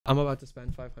I'm about to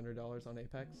spend $500 on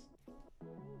Apex.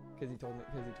 Because he told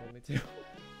me to.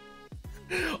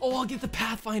 Oh, I'll get the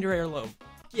Pathfinder heirloom.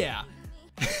 Yeah.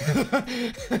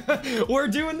 We're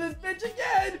doing this bitch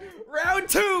again. Round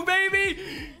 2, baby.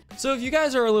 So if you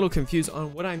guys are a little confused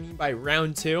on what I mean by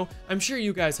round 2, I'm sure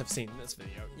you guys have seen this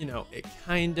video. You know, it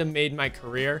kind of made my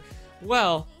career.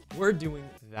 Well, we're doing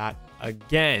that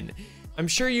again. I'm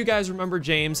sure you guys remember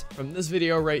James from this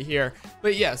video right here.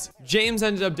 But yes, James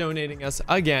ended up donating us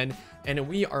again, and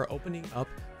we are opening up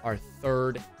our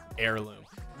 3rd heirloom.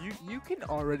 You can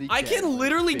already I can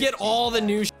literally get all the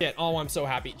new shit. Oh, I'm so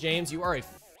happy. James, you are a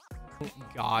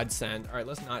godsend. All right,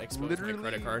 let's not expose my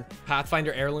credit card.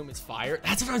 Pathfinder heirloom is fire.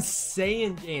 That's what I'm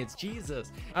saying, James.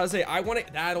 Jesus. I would say I want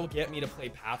it. That'll get me to play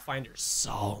Pathfinder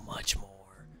so much more.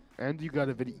 And you got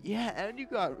a video. Yeah, and you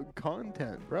got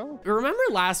content, bro. Remember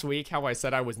last week how I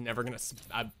said I was never gonna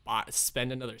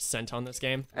spend another cent on this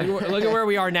game? Look at where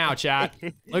we are now, chat.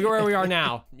 Look at where we are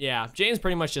now. Yeah, James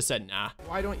pretty much just said nah.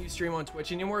 Why don't you stream on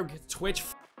Twitch anymore? Because Twitch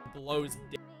blows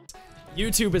dicks.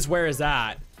 YouTube is where is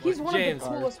at. He's one James,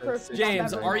 of the coolest persons.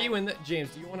 James, are you in the? James,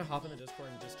 do you want to hop in the Discord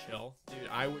and just chill, dude?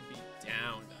 I would be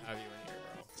down to have you in here,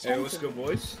 bro. Hey, what's good,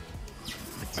 boys?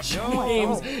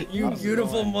 James, you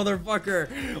beautiful motherfucker.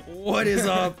 What is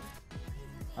up?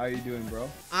 How you doing, bro?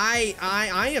 I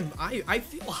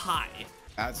feel high.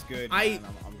 That's good. Man.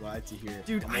 I'm glad to hear it.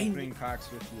 Dude, I'm opening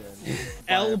packs with you.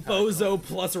 El Bozo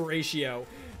plus ratio.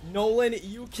 Nolan,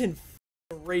 you can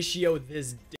ratio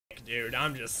this dick, dude.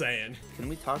 I'm just saying. Can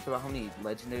we talk about how many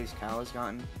legendaries Kyle has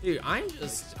gotten? Dude, I'm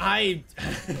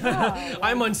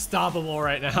unstoppable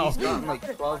right now. He's gotten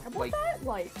like 12,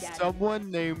 like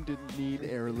Someone named Need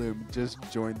Heirloom just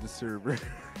joined the server.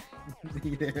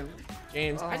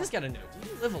 James, I just gotta know, do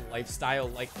you live a lifestyle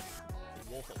like the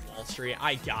Wolf of Wall Street?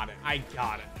 I gotta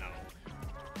know.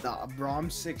 Nah, bro,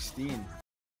 I'm 16.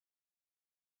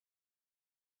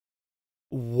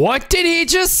 What did he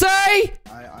just say?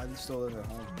 I still live at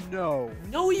home.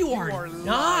 No, you are not.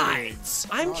 lying.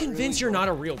 I'm Not convinced really, you're bro. not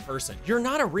a real person. You're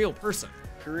not a real person.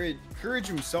 Courage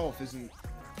himself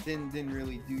didn't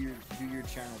really do your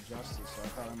channel justice. So I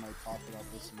thought I might top it up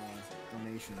with some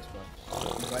donations,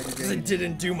 but It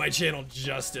didn't do my channel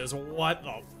justice. What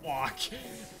the fuck?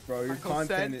 Bro, your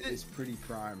content is pretty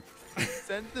prime.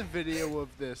 Send the video of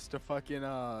this to fucking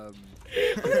I'm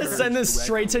gonna send this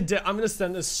straight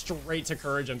to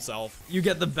Courage himself. You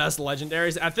get the best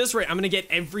legendaries. At this rate, I'm gonna get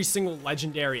every single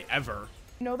legendary ever.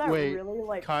 You know that Wait, really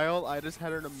like Kyle, I just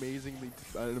had an amazingly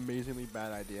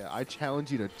bad idea. I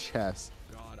challenge you to chess.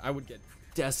 God, I would get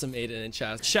decimated in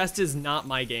chess. Chess is not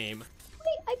my game.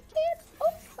 Wait, I can't.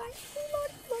 Oh my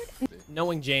lord.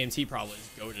 Knowing James, he probably is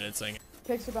goated at singing.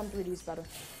 Pixagon 3D is better.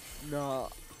 No,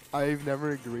 I've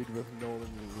never agreed with Nolan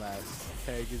less.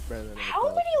 Tag is better than How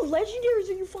many legendaries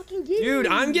are you fucking getting? Dude,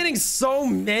 I'm getting so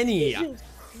many. Jesus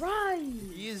Christ.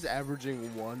 He is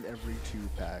averaging 1 every 2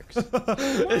 packs.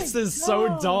 This is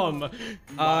so dumb.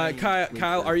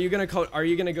 Kyle, are you gonna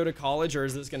go to college, or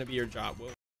is this gonna be your job?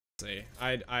 We'll see.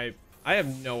 I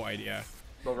have no idea.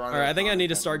 All right, I think I need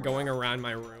to start going around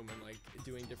my room and like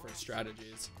doing different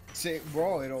strategies. Say,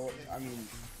 bro, I mean,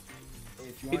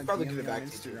 if you want to do it back on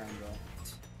Instagram, bro.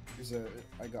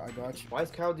 I got you. Why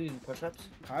is Kyle doing push-ups?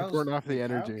 Kyle's Burn off the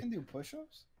energy. Kyle can do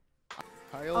push-ups.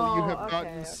 Kyle, you have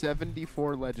gotten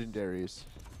 74 legendaries.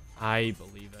 I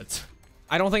believe it.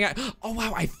 I don't think oh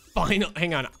wow,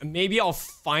 hang on. Maybe I'll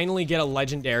finally get a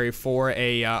legendary for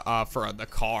the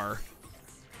car.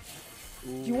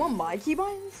 Do you want my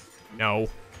keybinds? No.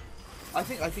 I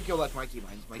think you'll like my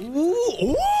keybinds.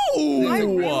 Ooh! Ooh!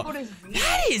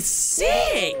 That is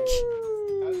sick!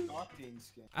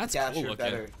 That's Yeah, cool sure, looking.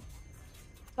 better.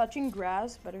 Touching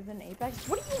grass better than Apex?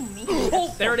 What do you mean?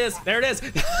 Oh, there it is. There it is.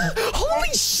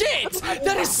 Holy shit!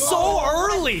 That is so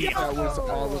early. That was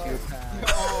all of your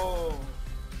packs. Oh,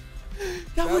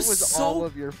 That was so. all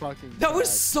of your fucking. That was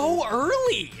packs, so dude.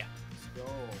 early.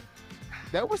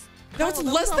 That was. That's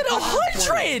less than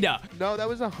 100. No, that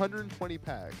was 120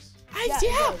 packs.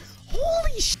 Yeah,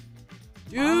 Holy shit,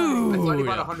 I thought he dude.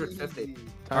 bought 150.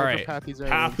 All right,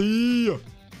 Pathy.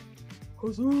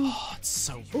 Oh, it's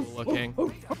so cool looking.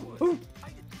 Oh,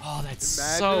 that's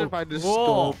Imagine so if I just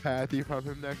cool. stole Pathy from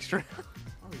him next round.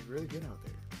 Oh, he's really good out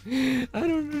there. I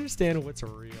don't understand what's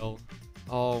real.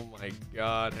 Oh my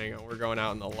god, hang on, we're going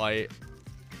out in the light.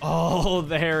 Oh,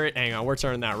 there it. Hang on, we're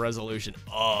turning that resolution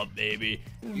up, baby.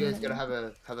 You guys gotta have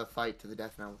a fight to the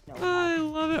death now. I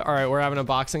love it. All right, we're having a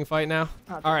boxing fight now.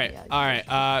 Okay, All right, yeah, all right.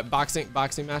 Boxing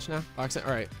match now. Boxing.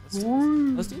 All right,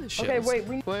 let's do this shit. Okay,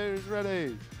 wait. Players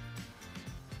ready.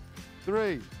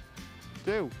 3,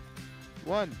 2,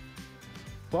 1,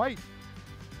 fight.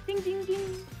 Ding, ding,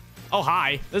 ding. Oh,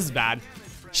 hi. This is bad.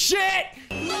 Shit!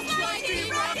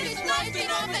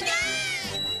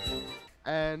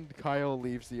 And Kyle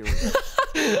leaves the arena.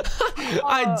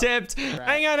 I dipped.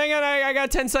 Hang on. I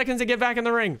got 10 seconds to get back in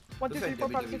the ring. 1, 2, 3, 4,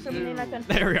 5, 6, 7, 8, 9, 10.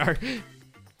 There we are.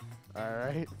 All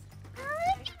right.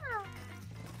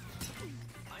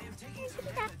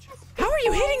 How are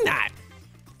you hitting that?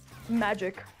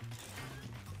 Magic.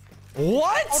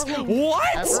 What?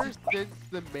 What? Ever since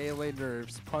the melee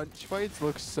nerfs, punch fights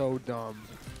look so dumb.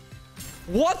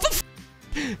 What the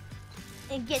f?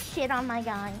 And get shit on my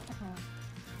guy.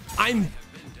 I'm...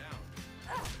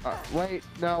 Wait,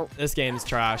 no. This game's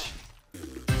trash.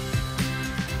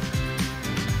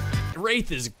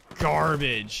 Wraith is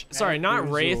garbage. Sorry, not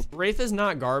Wraith. Wraith is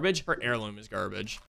not garbage. Her heirloom is garbage.